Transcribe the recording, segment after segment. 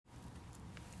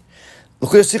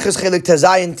This speaks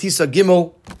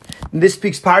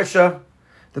Parsha.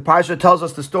 The Parsha tells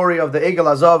us the story of the Egel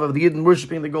Azav, of the Yidden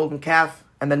worshipping the golden calf,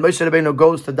 and then Moshe Rabbeinu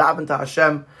goes to daven to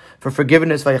Hashem for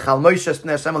forgiveness. Vayechal Moshe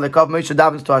Snei Hashem Alekav. Moshe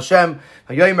davens to Hashem.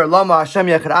 Vayomer Lama Hashem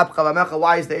Yecharabcha Vamecha.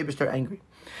 Why is the Eibishter angry?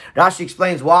 Rashi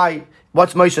explains why.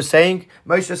 What's Moshe saying?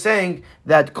 Moshe is saying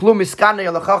that Klum Iskane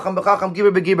Alachacham Bechacham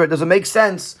Giber Begiber. Does it make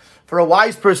sense for a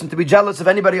wise person to be jealous of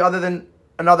anybody other than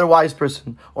another wise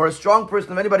person, or a strong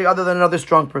person of anybody other than another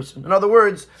strong person? In other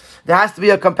words, there has to be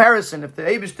a comparison. If the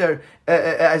Eibishter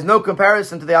has no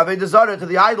comparison to the Avodah Zarah, to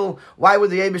the idol, why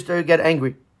would the Eibishter get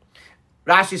angry?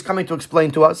 Rashi is coming to explain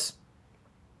to us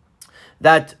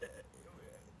that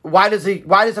why does Hashem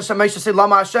Moshe say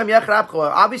Lama Hashem Yecharabcha?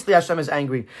 Obviously Hashem is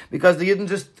angry because the Yidden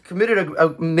just committed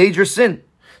a major sin.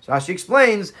 So Rashi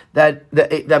explains that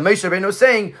Moshe Rabbeinu is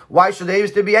saying, why should the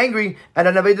Eibishter be angry at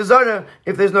an Avodah Zarah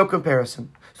if there's no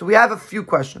comparison? So we have a few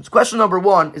questions. Question number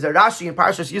one is that Rashi in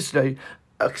Parshas Yisro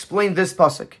explained this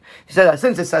pasuk. He said that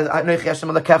since it says Anochi Hashem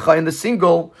Elokecha in the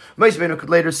single, Moshe Rabbeinu could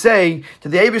later say to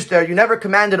the Eibishter, you never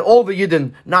commanded all the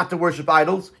Yidden not to worship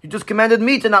idols. You just commanded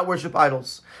me to not worship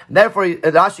idols. And therefore,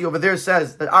 Rashi over there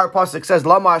says that our pasuk says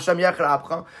Lama Hashem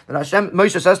Yecharabcha. That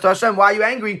Moshe says to Hashem, why are you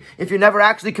angry if you never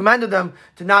actually commanded them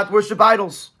to not worship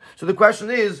idols? So the question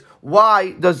is,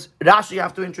 why does Rashi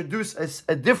have to introduce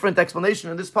a different explanation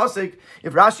in this pasuk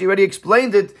if Rashi already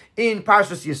explained it in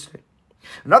Parshas Yisro?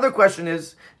 Another question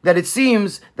is that it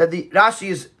seems that the Rashi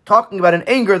is talking about an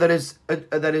anger that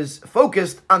is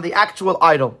focused on the actual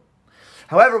idol.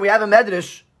 However, we have a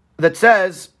medrash that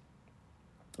says,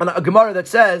 a Gemara that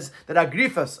says that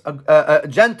Agrifas, a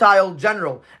Gentile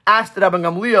general, asked Rabbi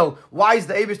Gamliel, why is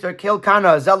the Eibishter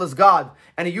Kelkana, a zealous God?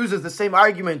 And he uses the same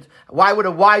argument. Why would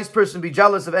a wise person be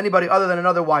jealous of anybody other than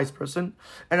another wise person?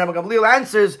 And Rabbi Gamliel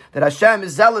answers that Hashem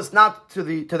is zealous not to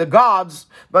the gods,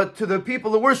 but to the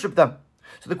people who worship them.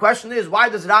 So the question is, why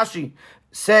does Rashi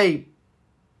say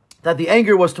that the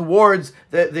anger was towards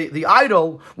the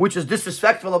idol, which is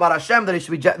disrespectful about Hashem, that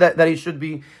he should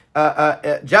be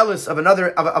jealous of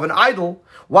an idol?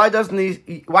 Why doesn't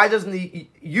he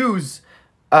use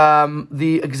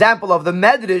the example of the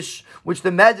Medrash, which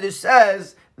the Medrash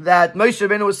says that Moshe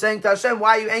Rabbeinu was saying to Hashem,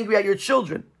 why are you angry at your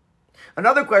children?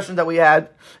 Another question that we had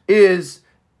is,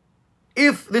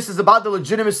 if this is about the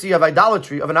legitimacy of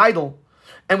idolatry, of an idol,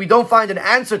 and we don't find an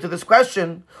answer to this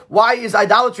question, why is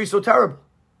idolatry so terrible?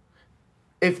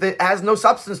 If it has no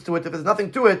substance to it, if there's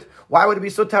nothing to it, why would it be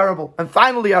so terrible? And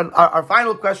finally, our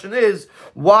final question is,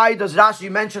 why does Rashi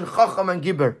mention Chacham and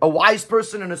Giber, a wise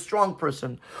person and a strong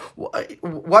person?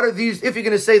 What are these, if you're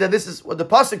going to say that this is what the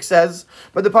Pasuk says,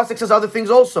 but the Pasuk says other things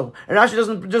also. And Rashi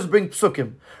doesn't just bring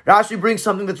Psukim. Rashi brings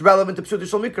something that's relevant to Pshut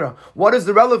Shel Mikra. What is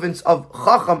the relevance of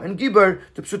Chacham and Giber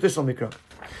to Pshut Shel Mikra?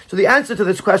 So the answer to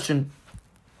this question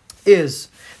is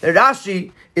that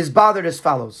Rashi is bothered as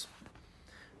follows.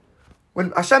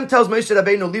 When Hashem tells Moshe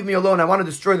Rabbeinu, leave me alone, I want to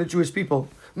destroy the Jewish people,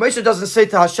 Moshe doesn't say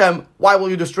to Hashem, why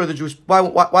will you destroy the Jewish, why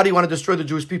do you want to destroy the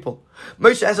Jewish people?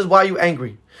 Moshe says, why are you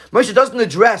angry? Moshe doesn't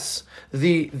address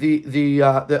the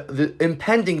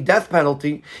impending death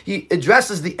penalty, he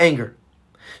addresses the anger.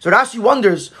 So Rashi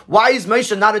wonders, why is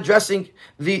Moshe not addressing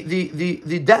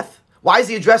the death? Why is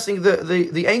he addressing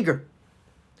the anger?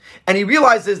 And he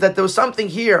realizes that there was something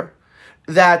here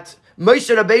that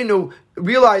Moshe Rabbeinu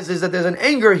realizes that there's an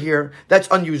anger here that's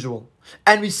unusual.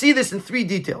 And we see this in three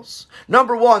details.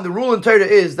 Number one, the rule in Torah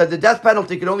is that the death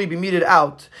penalty can only be meted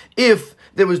out if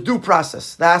there was due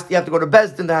process. You have to go to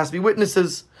Beis Din, there has to be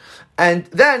witnesses, and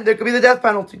then there could be the death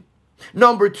penalty.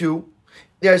 Number two,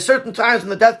 there are certain times when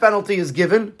the death penalty is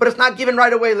given, but it's not given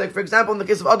right away. Like, for example, in the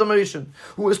case of Adam HaRishon,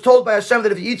 who was told by Hashem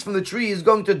that if he eats from the tree, he's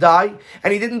going to die,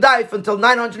 and he didn't die until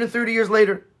 930 years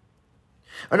later.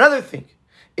 Another thing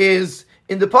is,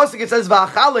 in the pasuk it says,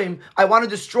 "Va'achalim," I want to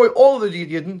destroy all of the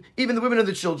Yidden, even the women and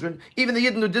the children, even the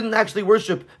Yidden who didn't actually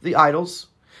worship the idols.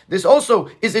 This also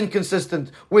is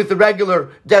inconsistent with the regular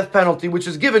death penalty, which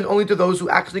is given only to those who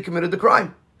actually committed the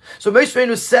crime. So Moshe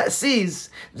Rabbeinu sees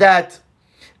that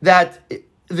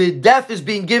the death is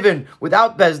being given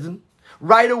without Beis Din,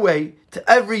 right away, to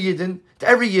every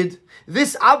Yid.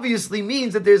 This obviously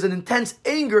means that there's an intense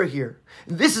anger here.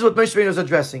 This is what Moshe Rabbeinu is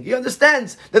addressing. He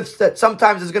understands that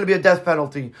sometimes there's going to be a death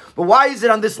penalty. But why is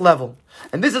it on this level?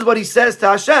 And this is what he says to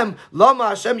Hashem, Lama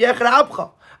Hashem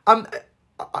Yecharabcha.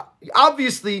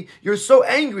 Obviously, you're so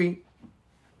angry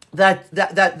that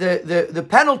the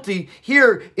penalty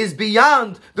here is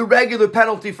beyond the regular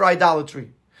penalty for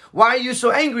idolatry. Why are you so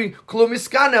angry?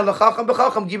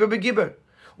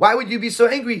 Why would you be so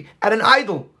angry at an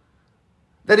idol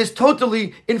that is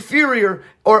totally inferior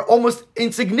or almost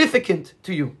insignificant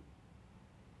to you?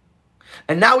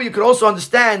 And now you can also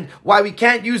understand why we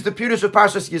can't use the Pirush of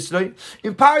Parshas Yisro.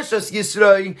 In Parshas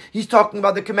Yisro, he's talking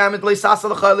about the commandment, where he's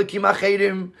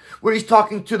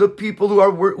talking to the people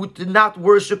who did not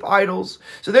worship idols.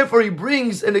 So therefore he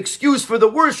brings an excuse for the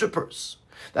worshippers,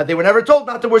 that they were never told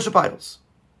not to worship idols.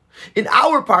 In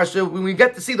our parsha, when we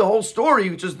get to see the whole story,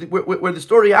 which is where the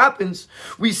story happens,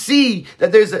 we see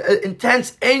that there's an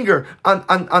intense anger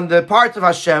on the part of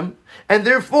Hashem, and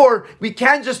therefore we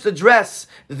can't just address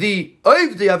the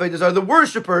Oivdei Avodah Zarah, the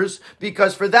worshippers,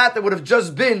 because for that there would have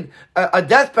just been a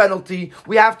death penalty.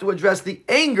 We have to address the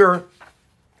anger,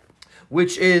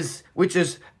 which is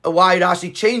why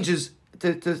Rashi changes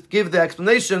to give the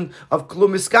explanation of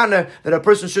Klum Miskana, that a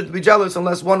person shouldn't be jealous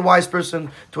unless one wise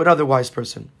person to another wise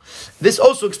person. This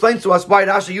also explains to us why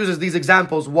Rashi uses these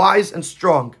examples, wise and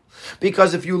strong.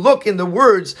 Because if you look in the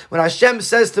words, when Hashem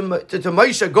says to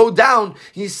Moshe, go down,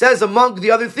 he says among the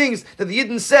other things that the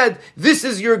Yidden said, this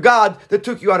is your God that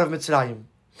took you out of Mitzrayim.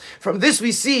 From this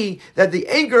we see that the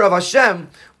anger of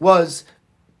Hashem was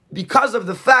because of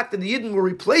the fact that the Yidden were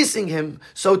replacing him,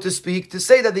 so to speak, to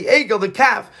say that the Egel, the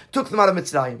calf, took them out of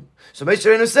Mitzrayim. So Moshe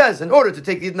Rabbeinu says, in order to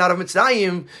take the Yidden out of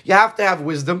Mitzrayim, you have to have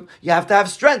wisdom, you have to have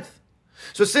strength.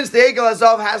 So since the Egel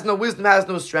Azav has no wisdom, has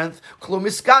no strength,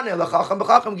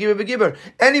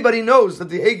 anybody knows that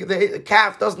the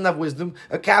calf doesn't have wisdom,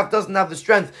 a calf doesn't have the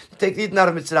strength to take the Yidden out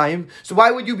of Mitzrayim. So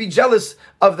why would you be jealous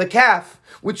of the calf,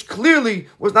 which clearly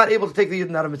was not able to take the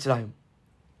Yidden out of Mitzrayim?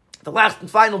 The last and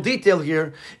final detail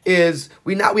here is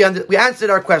we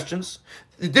answered our questions.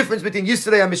 The difference between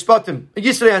Yisrei and Mishpatim,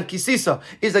 Yisrei and Kisisa,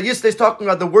 is that Yisrei is talking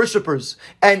about the worshippers,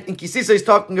 and in Kisisa he's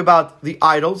talking about the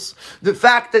idols. The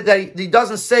fact that he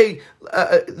doesn't say,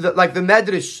 like the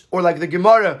Medrash or like the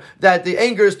Gemara, that the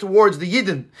anger is towards the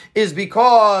Yidden, is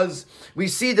because we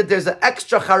see that there's an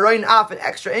extra charoin af, an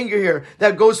extra anger here,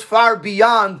 that goes far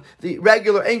beyond the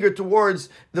regular anger towards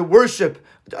the worship,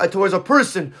 towards a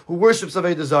person who worships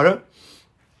Avodah Zarah.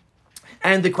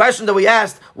 And the question that we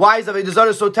asked, why is Avodah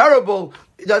Zarah so terrible,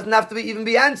 it doesn't have to even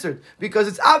be answered, because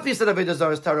it's obvious that Avodah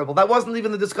Zarah is terrible. That wasn't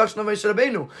even the discussion of Moshe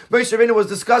Rabbeinu. Moshe Rabbeinu was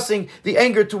discussing the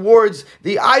anger towards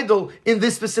the idol in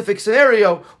this specific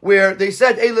scenario, where they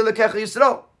said, Eile Lekecha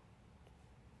Yisrael.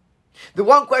 The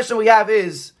one question we have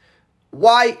is,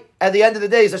 why, at the end of the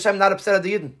day, is Hashem not upset at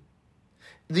the Yidden?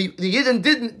 The Yidden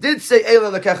did say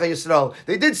Eila Lekecha Yisrael.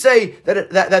 They did say that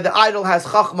the idol has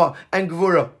Chachma and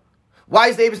Gvura. Why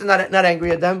is the Eibishter not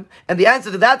angry at them? And the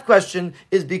answer to that question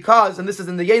is because, and this is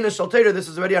in the Yena Shal Torah, this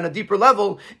is already on a deeper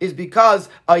level, is because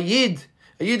a Yid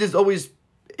is always,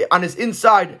 on his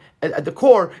inside, at the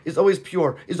core, is always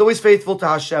pure, is always faithful to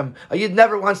Hashem. A Yid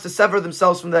never wants to sever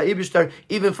themselves from the Eibishter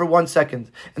even for 1 second.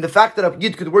 And the fact that a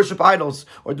Yid could worship idols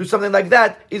or do something like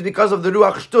that is because of the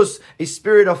Ruach Shtus, a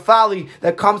spirit of folly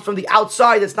that comes from the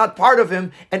outside, that's not part of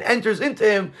him, and enters into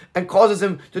him and causes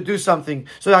him to do something.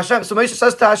 So Moshe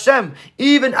says to Hashem,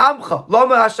 even Amcha,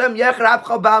 Loma Hashem Yechra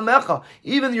Abcha Ba'amecha,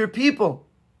 even your people,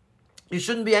 you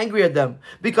shouldn't be angry at them,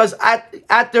 because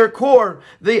at their core,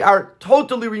 they are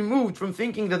totally removed from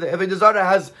thinking that the Avodah Zarah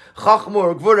has Chachma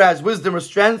or Gvura, has wisdom or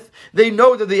strength. They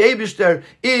know that the Eibishter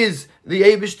is the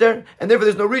Eibishter, and therefore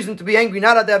there's no reason to be angry,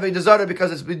 not at the Avodah Zarah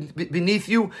because it's beneath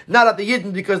you, not at the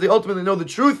Yidden because they ultimately know the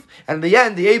truth. And in the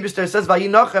end, the Eibishter says,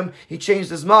 Vayinachem, he changed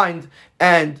his mind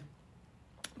and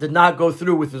did not go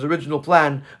through with his original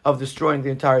plan of destroying the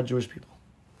entire Jewish people.